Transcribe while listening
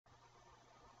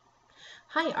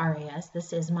Hi RAS,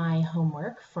 this is my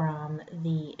homework from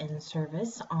the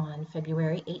in-service on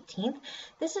February 18th.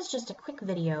 This is just a quick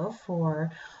video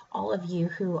for all of you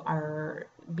who are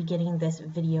beginning this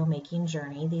video making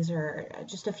journey. These are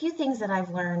just a few things that I've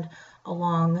learned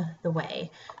along the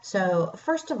way. So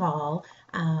first of all,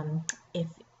 if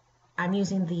I'm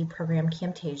using the program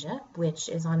Camtasia, which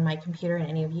is on my computer, and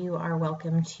any of you are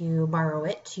welcome to borrow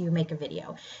it to make a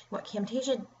video. What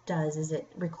Camtasia does is it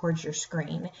records your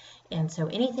screen, and so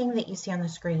anything that you see on the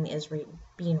screen is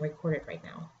being recorded right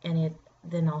now, and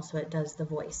then also it does the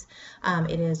voice.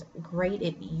 It is great.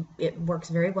 It works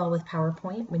very well with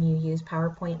PowerPoint. When you use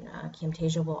PowerPoint,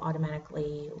 Camtasia will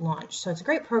automatically launch. So it's a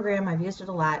great program. I've used it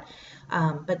a lot,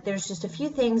 but there's just a few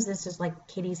things. This is like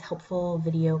Katie's helpful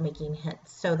video making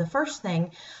hints. So the first thing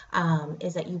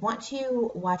is that you want to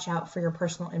watch out for your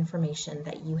personal information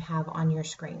that you have on your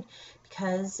screen,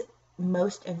 because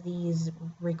most of these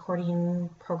recording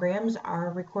programs are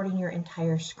recording your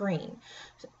entire screen.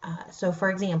 So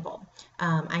for example,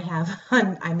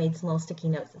 I made some little sticky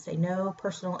notes that say no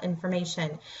personal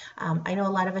information. I know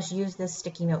a lot of us use this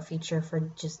sticky note feature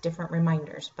for just different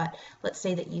reminders, but let's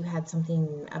say that you had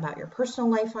something about your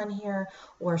personal life on here,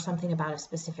 or something about a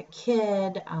specific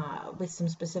kid with some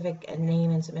specific name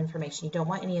and some information. You don't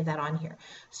want any of that on here.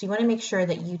 So you want to make sure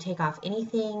that you take off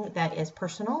anything that is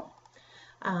personal,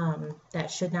 that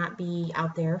should not be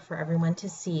out there for everyone to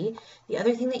see. The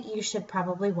other thing that you should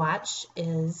probably watch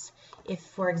is if,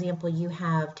 for example, you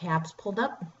have tabs pulled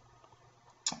up.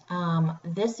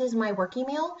 This is my work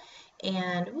email,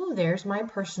 and ooh, there's my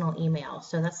personal email.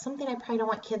 So that's something I probably don't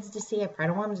want kids to see. I probably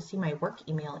don't want them to see my work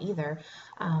email either,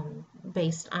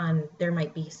 based on there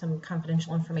might be some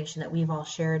confidential information that we've all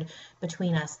shared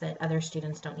between us that other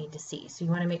students don't need to see. So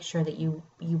you want to make sure that you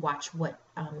watch what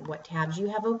tabs you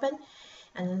have open.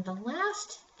 And then the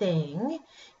last thing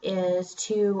is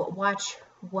to watch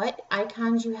what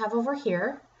icons you have over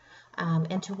here,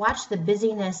 and to watch the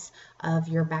busyness of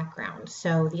your background.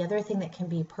 So the other thing that can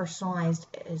be personalized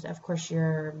is, of course,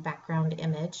 your background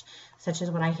image, such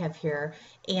as what I have here.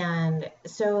 And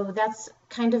so that's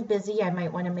kind of busy. I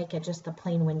might want to make it just the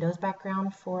plain Windows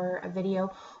background for a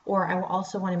video, or I will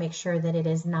also want to make sure that it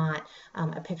is not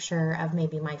a picture of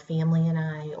maybe my family and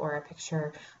I, or a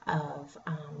picture of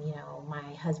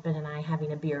my husband and I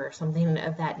having a beer or something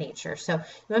of that nature. So you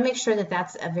want to make sure that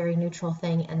that's a very neutral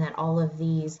thing, and that all of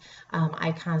these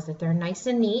icons, that they're nice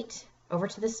and neat over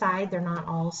to the side, they're not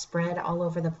all spread all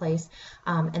over the place,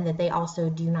 and that they also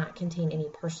do not contain any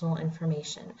personal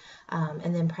information.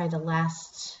 And then probably the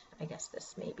last, I guess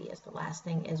this maybe is the last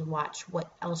thing, is watch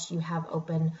what else you have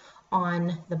open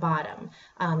on the bottom,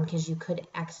 because you could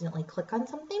accidentally click on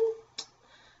something,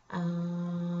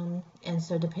 and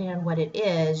so depending on what it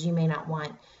is, you may not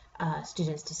want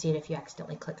students to see it if you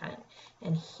accidentally click on it.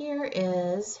 And here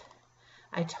is,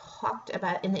 I talked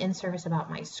about in the in-service about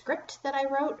my script that I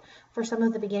wrote for some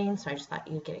of the beginning, so I just thought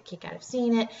you'd get a kick out of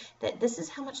seeing it, that this is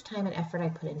how much time and effort I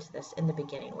put into this in the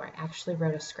beginning, where I actually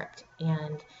wrote a script,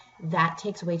 and that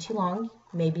takes way too long.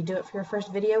 Maybe do it for your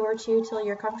first video or two till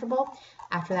you're comfortable.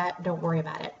 After that, don't worry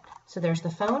about it. So there's the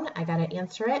phone. I got to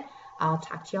answer it. I'll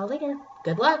talk to y'all later.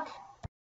 Good luck.